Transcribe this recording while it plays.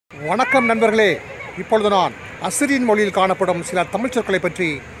வணக்கம் நண்பர்களே. இப்பொழுது நான் அசிரியன் மொழியில் காணப்படும் சில தமிழ் சொற்களை பற்றி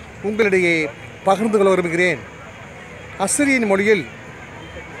உங்களிடையே பகிர்ந்து கொள்ள விரும்புகிறேன். அசிரியன் மொழியில்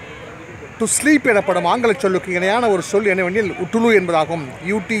டு ஸ்லீப் எனப்படும் ஆங்கில சொல்லுக்கு இணையான ஒரு சொல் என்னவெனில் utulu என்பதாகும்.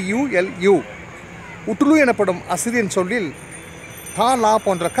 utullu. utulu எனப்படும் அசிரியன் சொல்லில் தா லா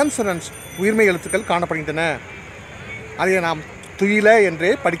போன்ற கன்சனன்ஸ் உயிர்மை எழுத்துக்கள் காணப்படுகின்றன. அதை நாம் thuila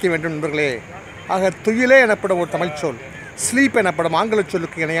என்றே படிக்க வேண்டும் நண்பர்களே. ஆக thuila எனப்படும் ஒரு தமிழ் சொல், ஸ்லீப் எனப்படும் ஆங்கில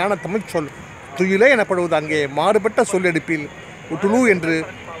சொல்லுக்கு இணையான தமிழ் சொல் thuila எனப்படுவது அங்கே மாறுபட்ட சொல்லெடுப்பில் utulu என்று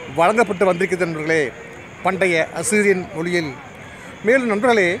வழங்கப்பட்டு வந்திருக்கிறது நண்பர்களே, பண்டைய அசிரியன் மொழியில். மேலும்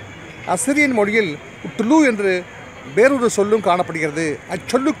நண்பர்களே, அசிரியன் மொழியில் utulu என்று வேறொரு சொல்லும் காணப்படுகிறது.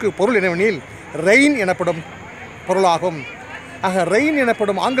 அச்சொல்லுக்கு பொருள் என்னவெனில் ரெயின் எனப்படும் பொருளாகும். ஆக ரெயின்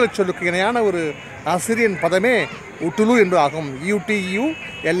எனப்படும் ஆங்கில சொல்லுக்கு இணையான ஒரு அசிரியன் பதமே utulu என்று ஆகும்.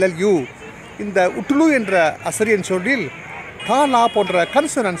 utullu. இந்த utulu என்ற அசிரியன் சொல்லில் தா லா போன்ற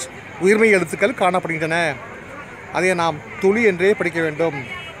கன்சனன்ஸ் உயிர்மை எழுத்துக்கள் காணப்படுகின்றன. அதை நாம் thuli என்றே படிக்க வேண்டும்.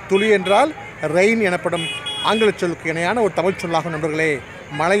 thuli என்றால் ரெயின் எனப்படும் ஆங்கில சொல்லுக்கு இணையான ஒரு தமிழ் சொல்லாகும் நண்பர்களே.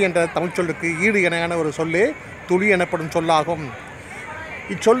 மழை என்ற தமிழ் சொல்லுக்கு ஈடு இணையான ஒரு சொல்லே thuli எனப்படும் சொல்லாகும்.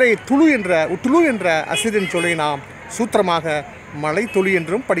 இச்சொல்லை utulu என்ற அசிரியன் சொல்லை நாம் சூத்திரமாக மழை துளி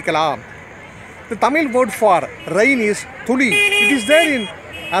என்றும் படிக்கலாம். The Tamil word for rain is thuli. It is there in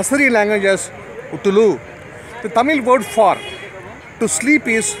Assyrian language as utulu. The Tamil word for to sleep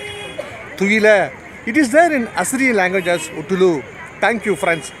is thuila. It is there in Assyrian language as utulu. Thank you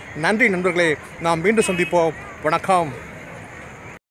friends. நன்றி நண்பர்களே. நாம் மீண்டும் சந்திப்போம். வணக்கம்.